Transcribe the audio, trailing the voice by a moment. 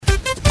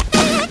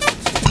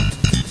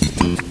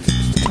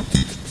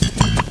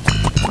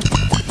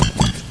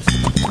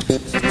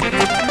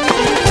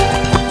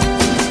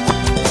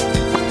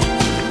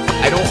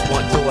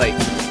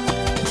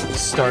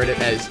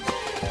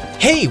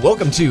Hey,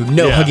 welcome to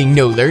No Hugging,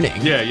 No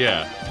Learning.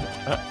 Yeah.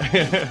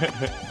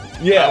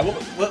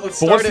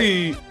 Let's But what's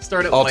the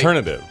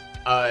alternative?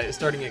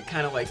 Starting it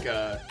kind of like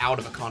out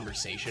of a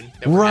conversation.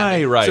 That we're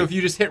having. Right. So if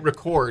you just hit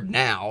record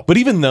now. But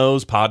even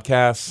those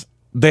podcasts,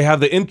 they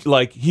have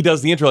he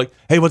does the intro like,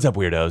 "Hey, what's up,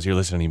 weirdos? You're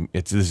listening.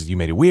 You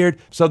made it weird."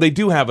 So they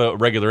do have a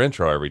regular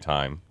intro every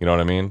time. You know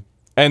what I mean?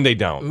 And they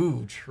don't.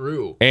 Ooh,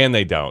 true. And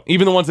they don't.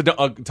 Even the ones that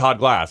don't, Todd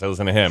Glass, I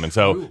listen to him. And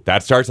so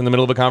that starts in the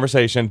middle of a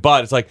conversation.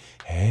 But it's like,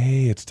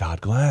 hey, it's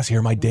Todd Glass. Here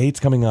are my dates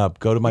coming up.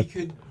 Go to my... We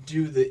could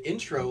do the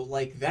intro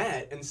like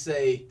that and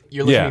say,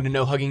 you're listening to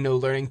No Hugging, No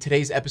Learning.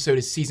 Today's episode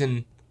is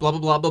season blah,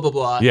 blah, blah, blah, blah,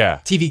 blah. Yeah.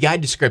 TV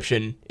guide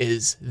description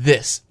is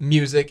this,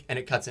 music, and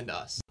it cuts into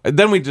us. And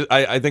then we just,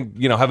 I think,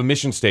 have a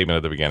mission statement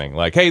at the beginning.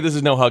 Like, hey, this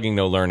is No Hugging,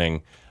 No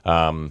Learning.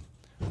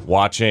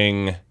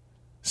 Watching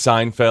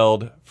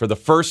Seinfeld for the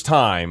first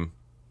time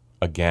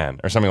again,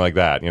 or something like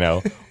that,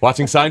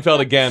 watching Seinfeld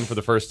again for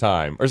the first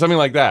time, or something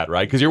like that,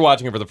 right? Because you're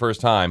watching it for the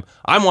first time.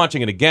 I'm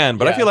watching it again,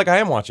 but I feel like I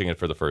am watching it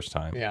for the first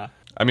time. Yeah.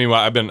 I mean,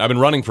 I've been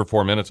running for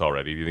 4 minutes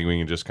already. Do you think we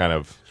can just kind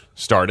of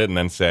start it and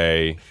then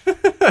say,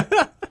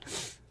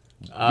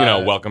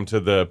 welcome to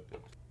the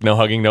No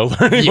Hugging, No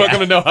Learning? Yeah. Welcome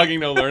to No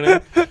Hugging, No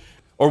Learning?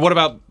 Or what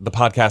about the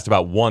podcast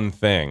about one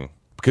thing?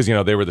 Because,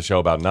 they were the show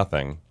about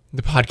nothing.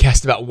 The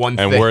podcast about one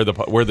thing. And we're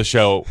the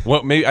show.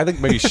 Well,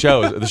 maybe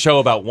show the show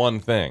about one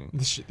thing.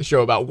 The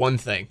show about one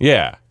thing.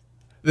 Yeah.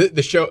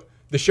 The show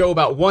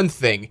about one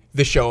thing.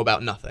 The show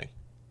about nothing.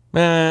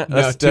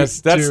 That's too much?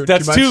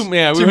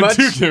 Yeah, we went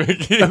too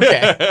gimmicky.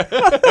 Okay.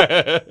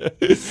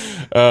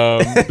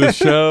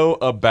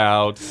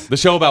 The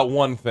show about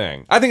one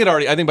thing. I think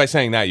by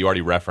saying that you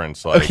already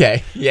referenced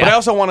okay. Yeah. But I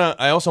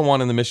also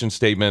want in the mission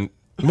statement.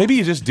 Maybe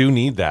you just do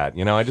need that.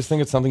 I just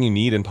think it's something you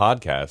need in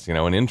podcasts.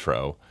 An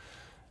intro.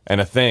 And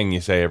a thing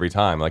you say every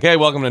time. Like, hey,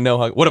 welcome to No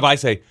Hug. What if I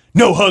say,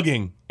 no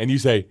hugging? And you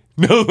say,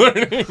 no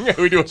learning?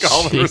 We do a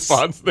call and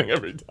response thing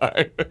every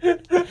time.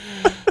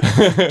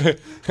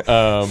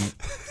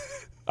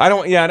 I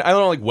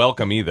don't like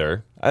welcome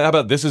either. How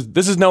about this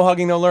is No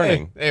Hugging, No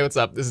Learning? Hey, what's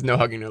up? This is No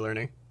Hugging, No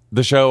Learning.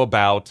 The show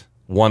about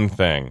one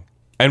thing.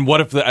 And what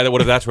if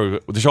that's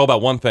where the show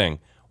about one thing?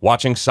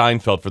 Watching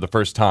Seinfeld for the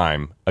first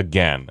time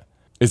again.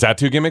 Is that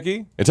too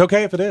gimmicky? It's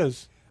okay if it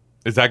is.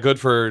 Is that good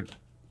for...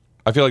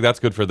 I feel like that's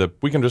good for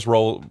we can just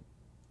roll.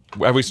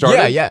 Have we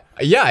started? Yeah.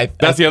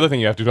 That's the other thing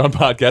you have to do on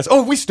podcasts.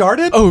 Oh, we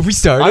started? Oh, we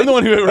started? I'm the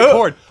one who hit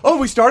record. Oh,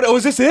 we started? Oh,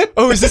 is this it?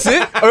 Are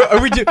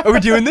we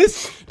doing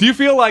this? Do you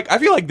feel like, I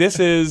feel like this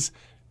is,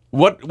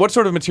 what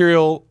sort of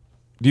material,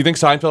 do you think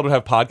Seinfeld would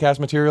have podcast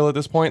material at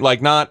this point?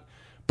 Like not,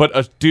 but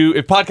if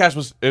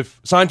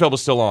Seinfeld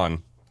was still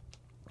on,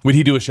 would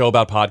he do a show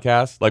about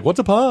podcasts? Like, what's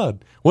a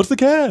pod? What's the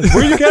cast?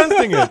 Where are you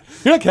casting it?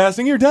 You're not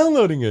casting, you're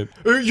downloading it.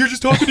 You're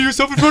just talking to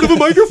yourself in front of a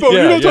microphone.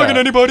 You're not talking to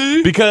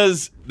anybody.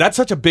 Because that's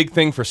such a big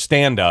thing for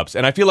stand-ups.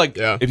 And I feel like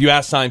if you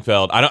ask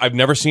Seinfeld, I've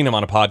never seen him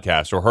on a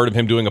podcast or heard of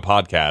him doing a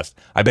podcast.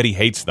 I bet he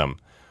hates them.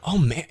 Oh,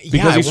 man. Yeah,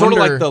 because he's sort of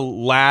like the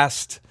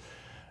last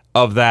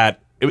of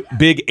that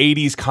big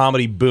 80s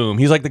comedy boom.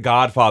 He's like the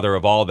godfather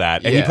of all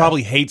that. And he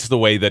probably hates the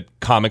way that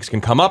comics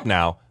can come up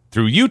now.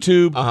 Through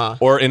YouTube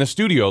or in a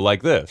studio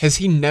like this. Has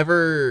he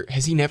never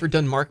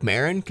done Mark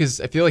Maron?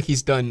 Because I feel like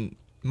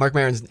Mark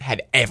Maron's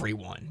had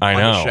everyone on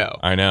the show.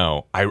 I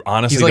know. I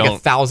honestly he's like don't.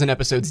 1,000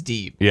 episodes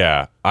deep.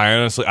 Yeah. I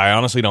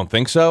honestly don't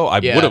think so. I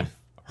would have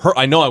heard.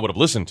 I know I would have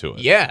listened to it.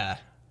 Yeah.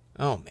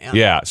 Oh man.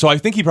 Yeah. So I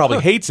think he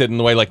probably hates it in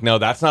the way like, no,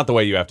 that's not the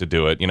way you have to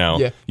do it. You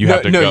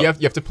have to go. You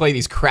have to play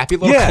these crappy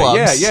little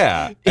clubs.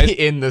 Yeah.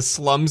 In the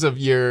slums of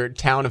your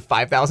town of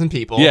 5,000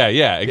 people.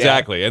 Yeah,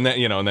 exactly. And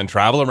then and then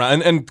travel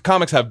around. And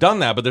comics have done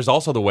that, but there's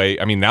also the way.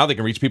 I mean, now they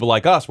can reach people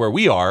like us where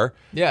we are.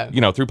 Yeah.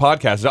 Through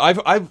podcasts.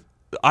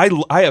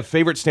 I have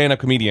favorite stand-up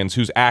comedians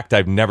whose act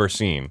I've never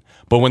seen,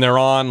 but when they're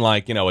on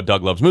like a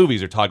Doug Loves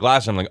Movies or Todd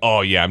Glass, I'm like,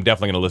 oh yeah, I'm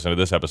definitely going to listen to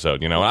this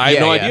episode. I have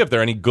no idea if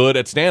they're any good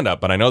at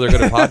stand-up, but I know they're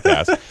good at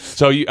podcasts.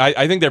 So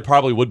I think there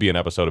probably would be an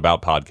episode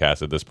about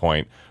podcasts at this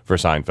point for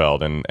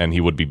Seinfeld, and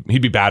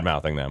he'd be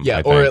bad-mouthing them.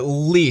 Yeah, or at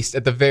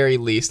the very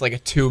least, like a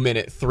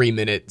 2-minute,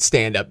 3-minute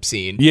stand-up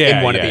scene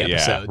in one of the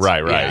episodes.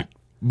 Right. Yeah.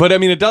 But I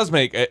mean, it does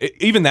make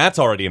even that's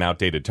already an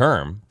outdated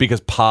term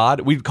because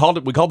we called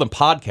them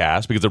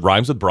podcasts because it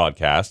rhymes with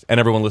broadcast, and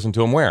everyone listened to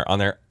them where on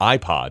their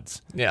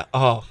iPods. Yeah.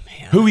 Oh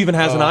man. Who even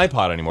has an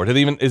iPod anymore?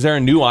 Is there a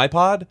new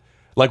iPod?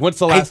 Like, what's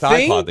the last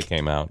iPod that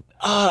came out?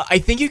 I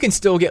think you can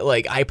still get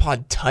like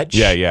iPod Touch.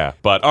 Yeah.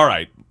 But all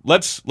right,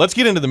 let's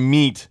get into the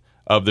meat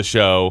of the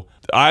show.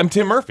 I'm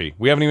Tim Murphy.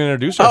 We haven't even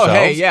introduced ourselves. Oh,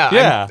 hey,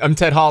 yeah. I'm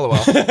Ted Hollowell.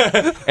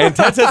 And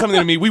Ted said something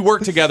to me. We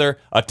work together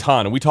a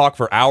ton. And we talk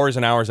for hours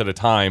and hours at a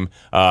time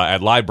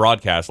at live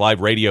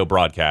radio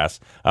broadcasts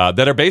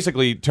that are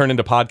basically turned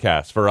into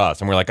podcasts for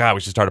us. And we're like,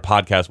 we should start a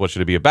podcast. What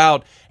should it be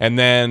about? And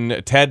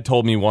then Ted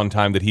told me one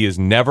time that he has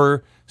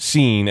never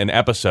seen an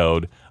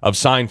episode of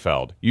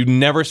Seinfeld. You've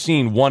never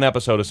seen one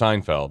episode of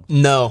Seinfeld.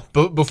 No,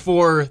 but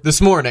before this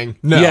morning,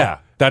 no. Yeah.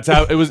 That's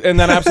how it was, and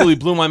that absolutely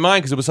blew my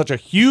mind because it was such a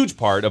huge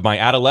part of my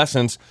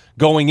adolescence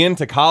going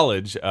into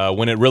college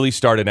when it really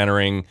started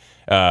entering.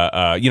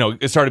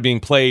 It started being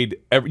played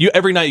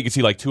every night. You could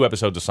see like 2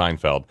 episodes of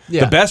Seinfeld.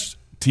 Yeah. The best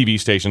TV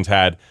stations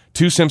had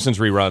 2 Simpsons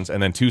reruns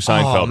and then 2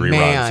 Seinfeld reruns.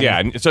 Man. Yeah,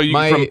 and so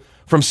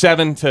from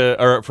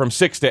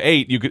 6 to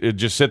 8, you could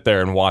just sit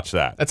there and watch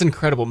that. That's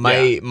incredible.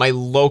 My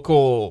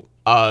local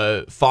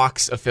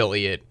Fox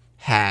affiliate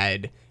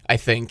had, I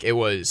think it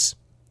was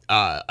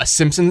a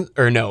Simpsons,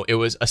 it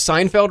was a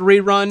Seinfeld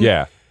rerun.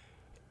 Yeah.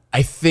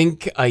 I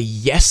think a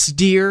Yes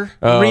Dear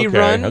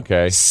rerun.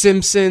 Okay.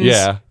 Simpsons.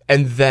 Yeah.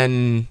 And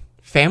then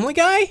Family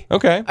Guy.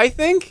 Okay. I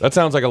think that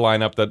sounds like a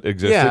lineup that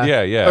existed.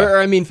 Yeah. Or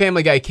I mean,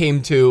 Family Guy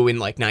came to in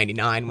like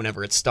 '99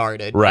 whenever it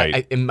started.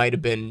 Right. It might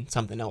have been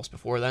something else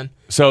before then.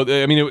 So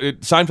I mean,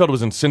 Seinfeld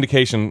was in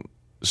syndication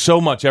so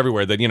much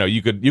everywhere that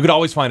you could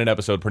always find an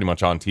episode pretty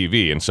much on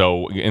TV. And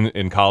so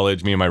in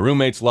college, me and my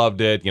roommates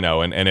loved it.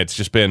 And it's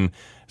just been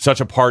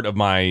such a part of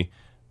my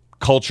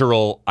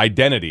cultural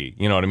identity,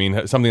 you know what I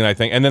mean? Something that I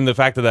think, and then the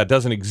fact that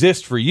doesn't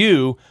exist for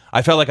you,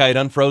 I felt like I had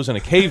unfrozen a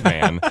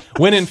caveman,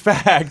 when in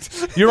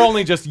fact, you're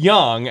only just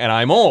young and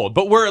I'm old.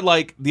 But we're at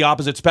like the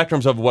opposite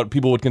spectrums of what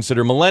people would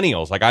consider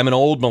millennials. Like I'm an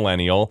old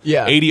millennial.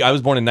 Yeah. I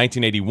was born in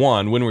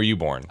 1981. When were you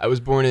born? I was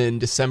born in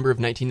December of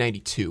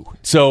 1992.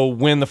 So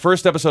when the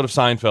first episode of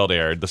Seinfeld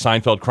aired, the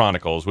Seinfeld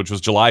Chronicles, which was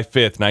July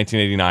 5th,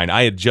 1989,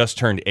 I had just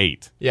turned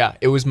 8. Yeah,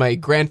 it was my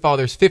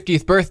grandfather's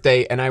 50th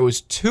birthday, and I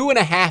was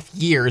 2.5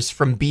 years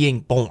from being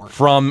born.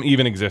 From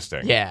even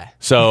existing. Yeah.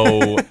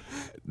 So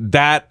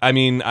that, I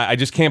mean, I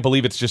just can't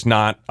believe it's just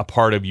not a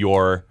part of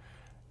your,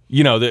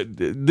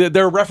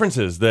 there are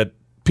references that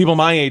people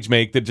my age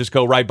make that just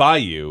go right by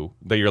you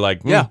that you're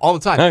like, yeah, all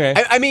the time. Okay.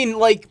 I mean,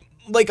 like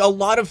a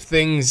lot of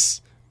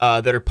things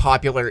that are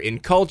popular in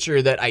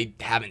culture that I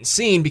haven't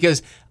seen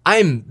because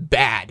I'm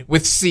bad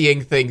with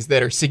seeing things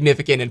that are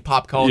significant in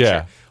pop culture.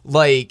 Yeah.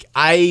 Like,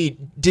 I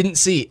didn't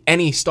see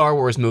any Star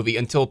Wars movie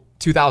until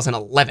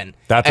 2011.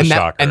 That's a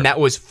shocker. And that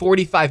was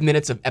 45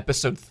 minutes of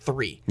episode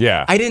 3.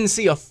 Yeah. I didn't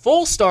see a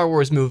full Star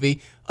Wars movie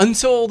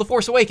until The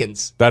Force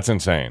Awakens. That's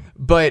insane.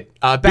 But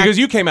because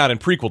you came out in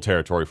prequel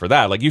territory for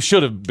that. Like,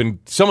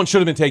 someone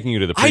should have been taking you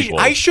to the prequels.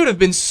 I should have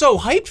been so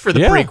hyped for the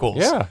prequels.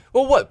 Yeah.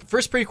 Well, what?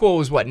 First prequel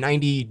was what,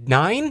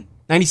 99?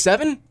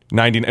 97?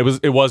 90,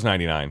 it was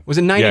 99. Was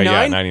it 99?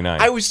 Yeah, 99.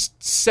 I was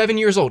 7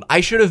 years old. I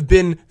should have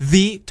been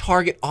the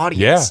target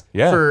audience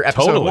for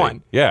episode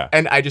 1. Yeah.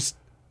 And I don't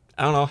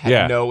know,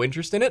 had no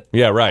interest in it.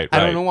 Yeah, right.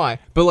 I don't know why.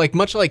 But like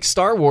much like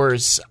Star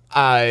Wars,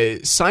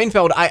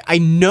 Seinfeld, I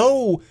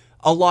know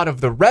a lot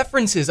of the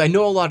references, I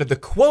know a lot of the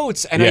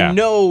quotes, and I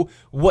know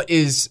what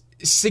is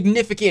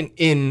significant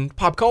in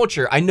pop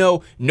culture. I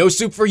know No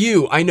Soup for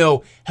You. I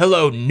know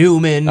Hello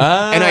Newman.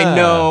 And I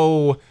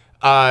know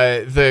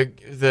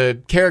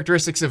the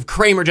characteristics of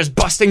Kramer just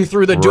busting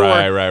through the door.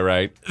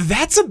 Right.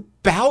 That's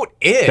about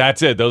it.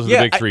 That's it. Those are the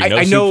big 3.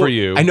 No Soup for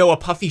You. I know a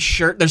puffy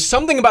shirt. There's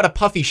something about a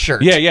puffy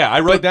shirt. Yeah.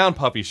 I wrote down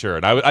puffy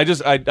shirt. I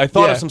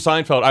thought of some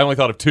Seinfeld. I only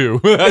thought of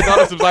 2. I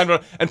thought of some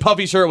Seinfeld, and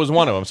puffy shirt was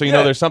one of them. So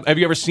know there's some. Have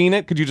you ever seen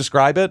it? Could you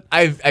describe it?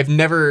 I've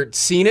never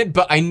seen it,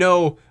 but I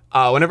know.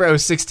 Whenever I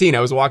was 16, I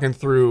was walking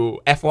through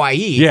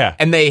FYE,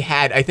 and they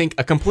had, I think,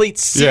 a complete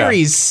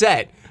series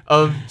set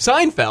of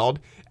Seinfeld,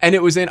 and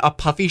it was in a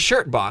puffy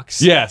shirt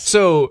box. Yes.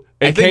 So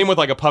it came with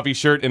like a puffy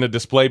shirt in a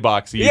display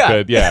box that you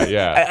could.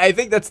 Yeah. I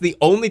think that's the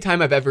only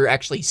time I've ever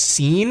actually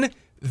seen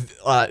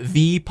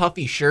the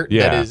puffy shirt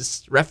that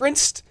is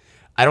referenced.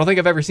 I don't think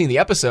I've ever seen the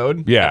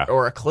episode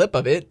or a clip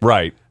of it.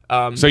 Right.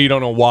 So you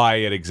don't know why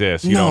it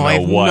exists. You don't know I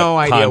have what no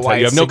idea why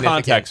you have it's no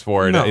significant. context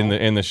for it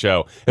in the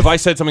show. If I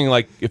said something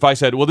like,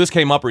 well, this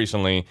came up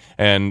recently,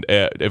 and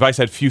if I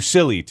said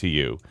fusilli to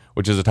you,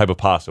 which is a type of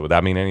pasta, would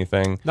that mean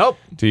anything? Nope.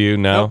 To you,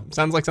 no. Nope.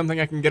 Sounds like something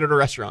I can get at a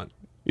restaurant.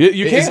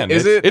 You can.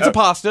 It's a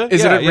pasta.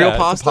 Is it a real It's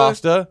pasta? a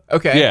pasta.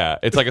 Okay. Yeah,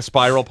 it's like a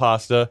spiral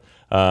pasta.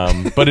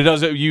 But it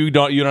doesn't. You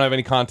don't have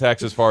any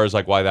context as far as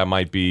like why that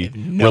might be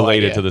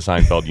related to the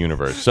Seinfeld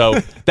universe. So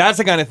that's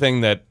the kind of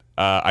thing that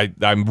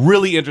I'm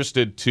really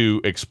interested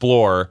to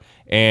explore,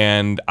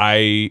 and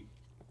I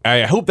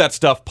hope that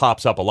stuff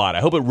pops up a lot. I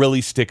hope it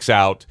really sticks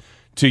out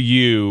to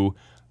you,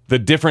 the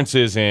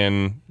differences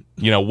in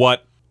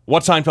what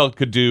Seinfeld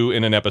could do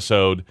in an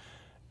episode,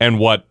 and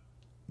what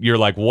you're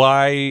like,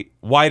 why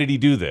did he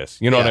do this?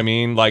 You know what I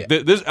mean? Like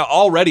this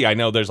already, I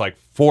know there's like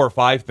 4 or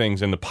 5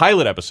 things in the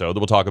pilot episode that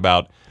we'll talk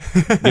about,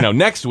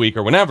 next week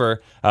or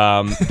whenever,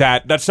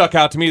 that stuck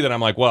out to me that I'm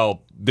like,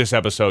 well, this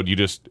episode,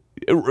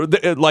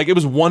 it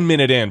was 1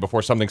 minute in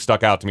before something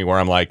stuck out to me where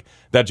I'm like,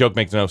 that joke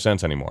makes no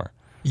sense anymore.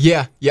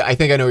 Yeah, I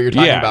think I know what you're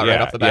talking about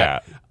right off the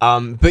bat.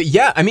 But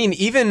yeah, I mean,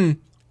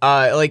 even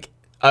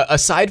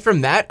aside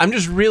from that, I'm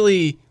just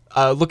really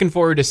looking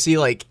forward to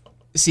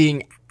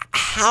seeing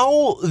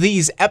how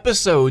these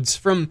episodes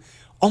from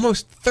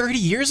almost 30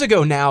 years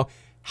ago now,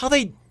 how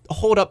they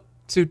hold up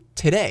to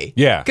today.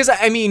 Yeah. Because,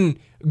 I mean,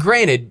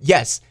 granted,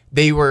 yes,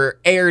 they were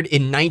aired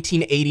in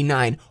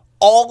 1989.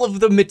 All of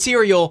the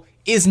material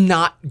is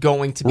not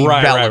going to be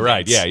relevant.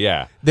 Right.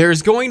 Yeah.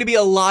 There's going to be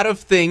a lot of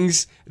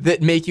things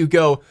that make you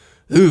go,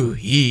 ooh,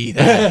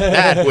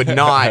 that would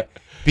not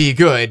be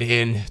good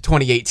in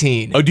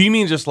 2018. Oh, do you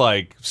mean just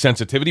like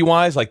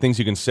sensitivity-wise, like things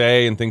you can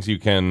say and things you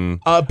can?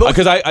 Both.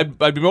 Because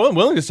I'd be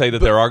willing to say that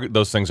there are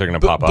those things are going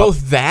to pop up.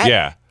 Both that,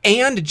 yeah,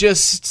 and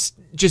just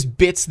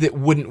bits that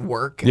wouldn't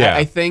work. Yeah.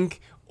 I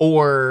think,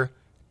 or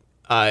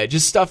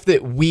just stuff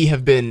that we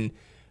have been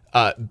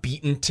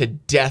beaten to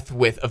death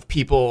with of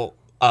people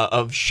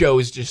of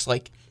shows just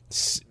like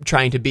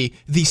trying to be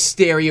the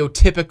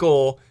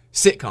stereotypical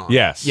sitcom.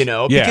 Yes,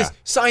 because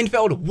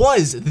Seinfeld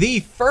was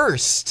the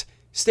first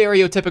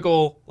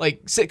stereotypical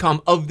like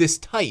sitcom of this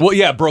type. Well,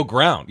 yeah, it broke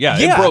ground. Yeah,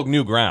 it broke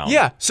new ground.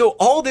 Yeah, so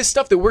all this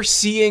stuff that we're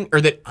seeing, or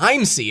that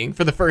I'm seeing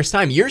for the first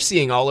time, you're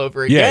seeing all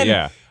over again.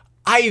 Yeah.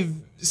 I've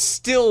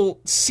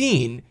still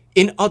seen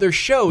in other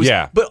shows.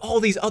 Yeah. But all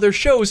these other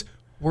shows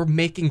were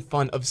making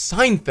fun of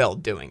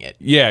Seinfeld doing it.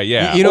 Yeah.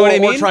 You know what I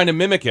mean? We're trying to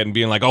mimic it and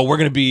being like, oh, we're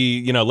going to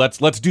be,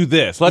 let's do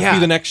this. Let's be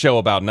the next show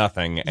about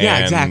nothing. Yeah,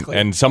 exactly.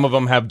 And some of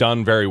them have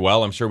done very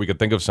well. I'm sure we could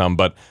think of some,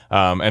 but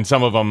and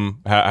some of them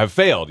have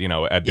failed,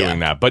 at doing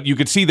that. But you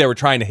could see they were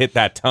trying to hit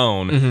that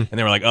tone, and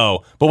they were like,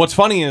 oh. But what's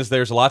funny is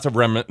there's lots of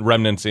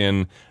remnants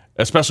in,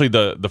 especially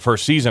the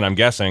first season, I'm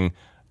guessing,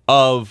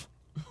 of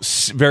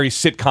very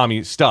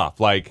sitcom-y stuff,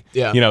 like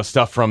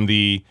stuff from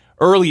the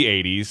early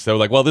 80s. So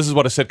like, well, this is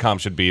what a sitcom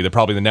should be.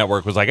 Probably the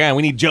network was like,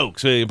 we need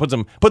jokes. Make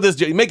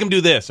them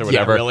do this or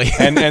whatever. Yeah, really.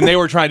 and they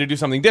were trying to do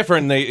something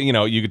different. And they,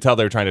 you could tell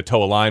they were trying to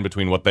toe a line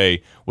between with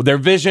their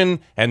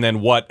vision and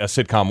then what a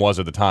sitcom was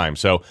at the time.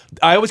 So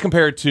I always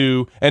compare it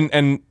to,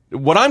 and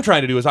what I'm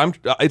trying to do is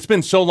it's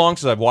been so long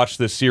since I've watched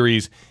this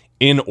series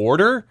in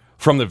order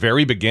from the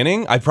very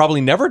beginning. I've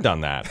probably never done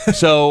that.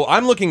 So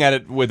I'm looking at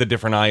it with a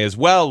different eye as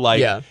well.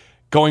 Like,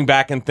 going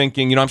back and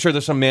thinking, I'm sure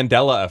there's some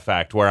Mandela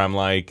effect where I'm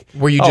like,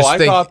 where you just I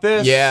thought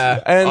this,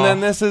 and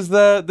then this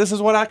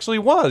is what actually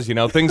was,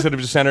 things that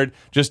have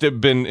just have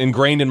been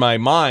ingrained in my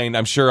mind.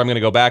 I'm sure I'm going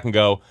to go back and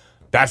go,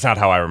 that's not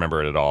how I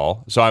remember it at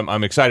all. So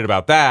I'm excited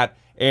about that,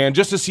 and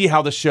just to see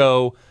how the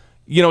show,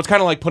 it's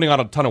kind of like putting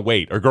on a ton of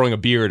weight or growing a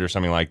beard or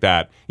something like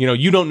that.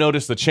 You don't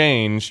notice the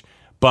change.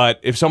 But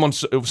if someone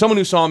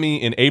who saw me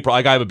in April,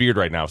 I have a beard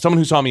right now. Someone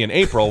who saw me in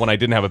April when I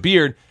didn't have a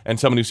beard, and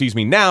someone who sees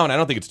me now, and I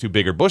don't think it's too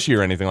big or bushy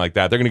or anything like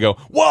that, they're going to go,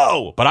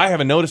 whoa! But I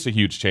haven't noticed a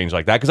huge change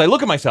like that because I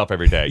look at myself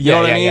every day. You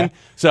know what I mean? Yeah.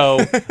 So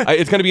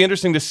it's going to be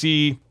interesting to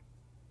see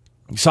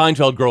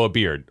Seinfeld grow a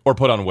beard or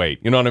put on weight.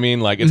 You know what I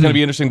mean? Like, it's going to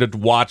be interesting to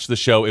watch the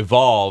show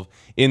evolve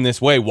in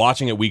this way,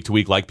 watching it week to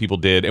week like people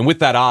did, and with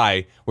that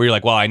eye where you're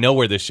like, well, I know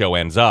where this show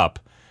ends up.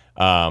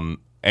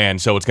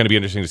 And so it's going to be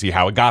interesting to see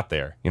how it got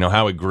there,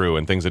 how it grew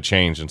and things that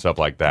changed and stuff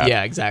like that.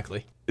 Yeah,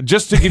 exactly.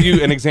 Just to give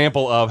you an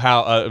example of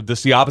how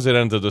this the opposite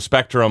end of the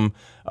spectrum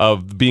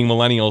of being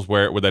millennials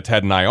where that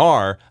Ted and I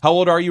are. How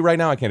old are you right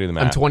now? I can't do the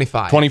math. I'm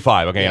 25.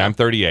 25, okay, and I'm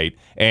 38.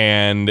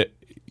 And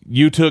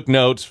you took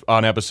notes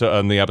on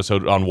the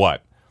episode on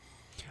what?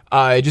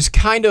 Just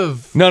kind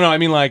of... No, I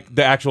mean like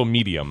the actual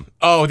medium.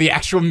 Oh, the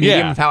actual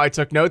medium of how I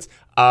took notes?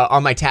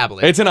 On my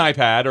tablet. It's an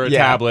iPad or a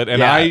tablet,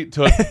 and I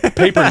took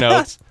paper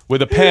notes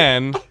with a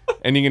pen,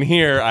 and you can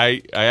hear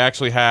I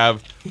actually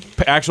have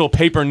actual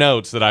paper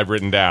notes that I've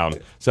written down.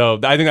 So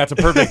I think that's a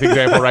perfect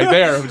example right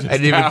there. I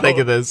didn't even think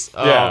of this.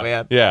 Oh,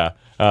 man. Yeah.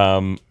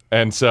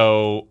 And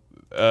so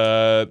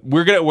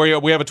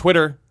we have a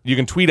Twitter. You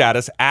can tweet at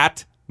us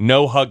at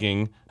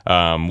 @NoHugging.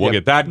 We'll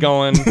get that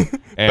going.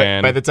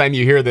 And by the time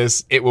you hear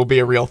this, it will be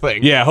a real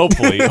thing. Yeah,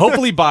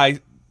 hopefully by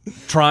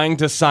trying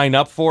to sign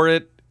up for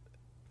it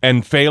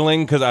and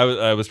failing, because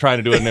I was trying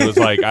to do it and it was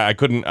like I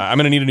couldn't. I'm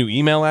going to need a new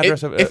email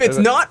address. If it's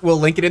not, we'll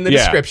link it in the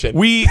description.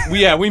 We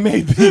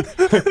made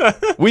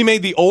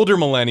the older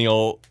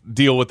millennial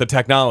deal with the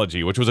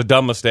technology, which was a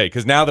dumb mistake,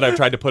 because now that I've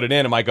tried to put it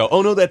in, I might go,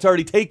 oh no, that's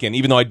already taken,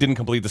 even though I didn't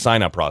complete the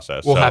sign up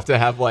process. We'll have to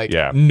have like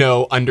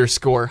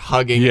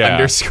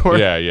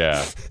no_hugging_.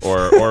 Yeah.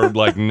 Or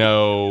like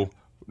no.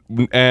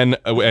 And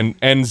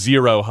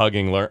N0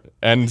 hugging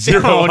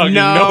N0 hugging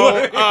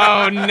no.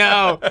 Oh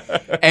no.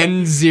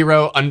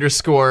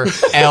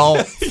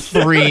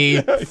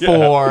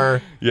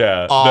 N0_L34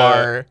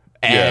 R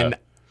and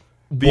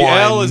the 1.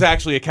 L is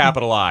actually a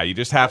capital I. You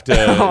just have to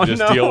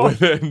deal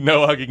with it.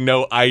 No hugging,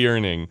 no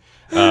ironing.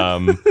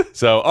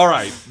 So all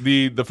right,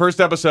 the first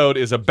episode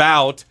is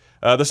about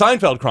the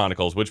Seinfeld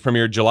Chronicles, which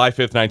premiered July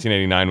 5th,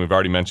 1989. We've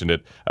already mentioned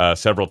it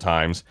several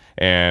times,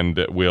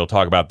 and we'll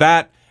talk about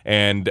that.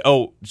 And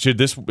should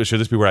this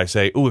be where I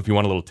say, if you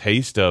want a little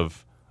taste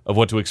of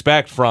what to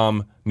expect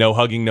from No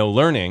Hugging, No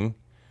Learning,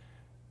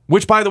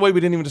 which, by the way, we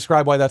didn't even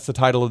describe why that's the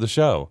title of the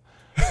show.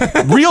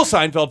 Real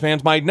Seinfeld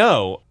fans might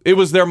know it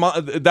was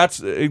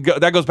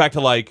that goes back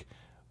to like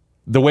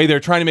the way they're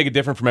trying to make it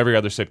different from every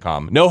other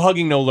sitcom. No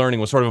Hugging, No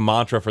Learning was sort of a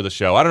mantra for the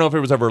show. I don't know if it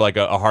was ever like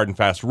a hard and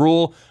fast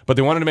rule, but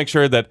they wanted to make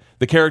sure that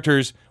the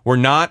characters were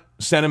not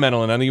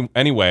sentimental in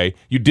any way.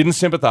 You didn't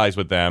sympathize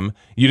with them.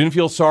 You didn't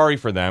feel sorry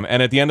for them.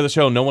 And at the end of the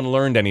show, no one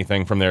learned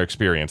anything from their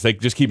experience. They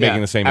just keep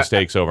making the same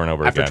mistakes over and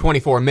over after again. After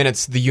 24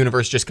 minutes, the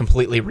universe just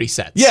completely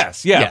resets.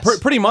 Yes,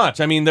 pretty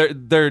much. I mean,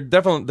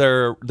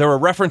 there were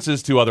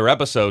references to other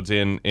episodes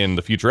in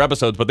the future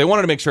episodes, but they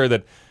wanted to make sure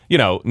that, you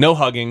know, no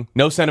hugging,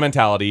 no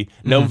sentimentality,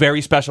 no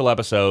very special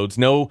episodes,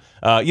 no,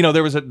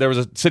 there was a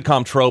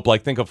sitcom trope,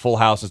 like think of Full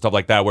House and stuff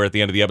like that, where at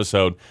the end of the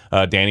episode,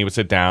 Danny would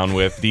sit down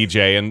with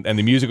DJ and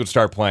the music would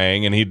start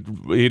playing and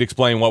he'd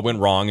explain what went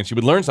wrong and she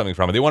would learn something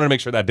from it. They wanted to make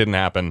sure that didn't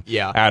happen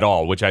at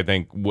all, which I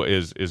think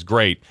is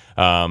great.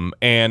 And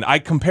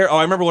I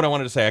remember what I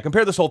wanted to say. I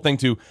compare this whole thing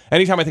to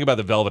anytime I think about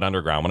the Velvet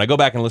Underground. When I go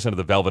back and listen to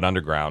the Velvet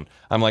Underground,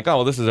 I'm like, oh,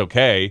 well, this is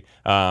okay.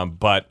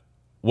 But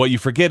what you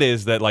forget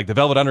is that, like, the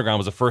Velvet Underground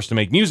was the first to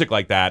make music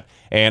like that,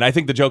 and I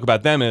think the joke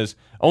about them is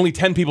only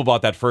 10 people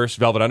bought that first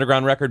Velvet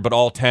Underground record, but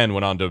all 10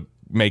 went on to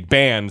make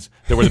bands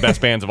that were the best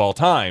bands of all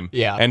time.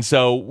 Yeah. And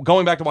so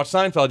going back to watch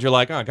Seinfeld, you're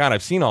like, oh, God,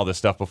 I've seen all this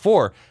stuff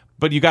before.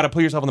 But you got to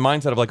put yourself in the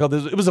mindset of like, oh,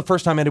 it was the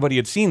first time anybody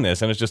had seen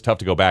this, and it's just tough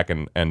to go back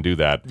and do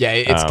that. Yeah,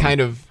 it's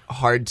kind of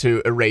hard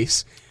to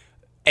erase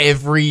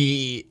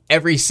every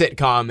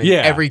sitcom and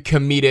every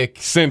comedic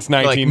since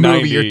 1990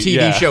 movie or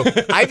TV show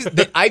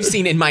I've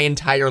seen in my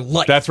entire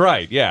life. That's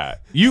right. Yeah.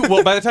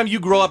 By the time you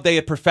grow up, they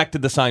had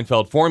perfected the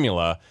Seinfeld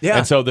formula,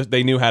 and so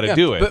they knew how to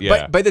do it.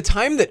 But by the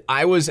time that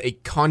I was a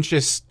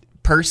conscious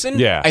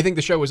person, I think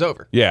the show was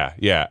over.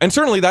 Yeah. And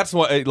certainly that's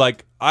what,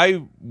 like,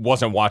 I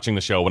wasn't watching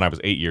the show when I was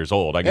 8 years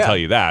old. I can tell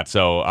you that.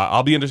 So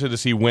I'll be interested to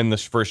see when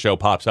this first show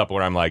pops up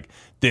where I'm like,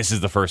 this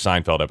is the first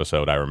Seinfeld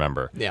episode I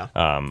remember. Yeah.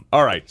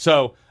 All right.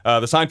 So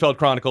the Seinfeld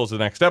Chronicles is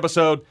the next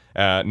episode.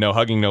 No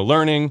hugging, no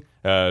learning.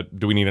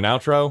 Do we need an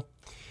outro?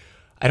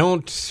 I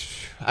don't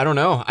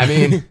know. I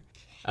mean,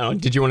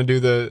 did you want to do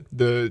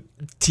the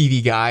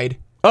TV guide?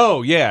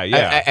 Oh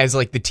yeah. As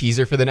like the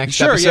teaser for the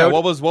next episode. Sure. Yeah.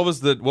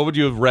 What would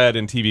you have read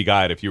in TV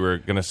Guide if you were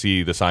going to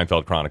see the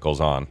Seinfeld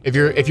Chronicles on? If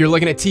you're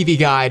looking at TV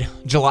Guide,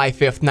 July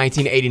 5th,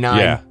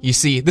 1989, you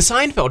see the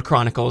Seinfeld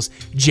Chronicles.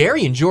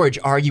 Jerry and George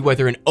argue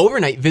whether an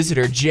overnight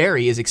visitor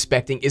Jerry is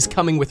expecting is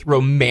coming with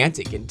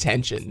romantic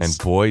intentions. And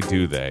boy,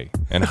 do they!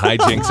 And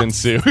hijinks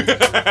ensue.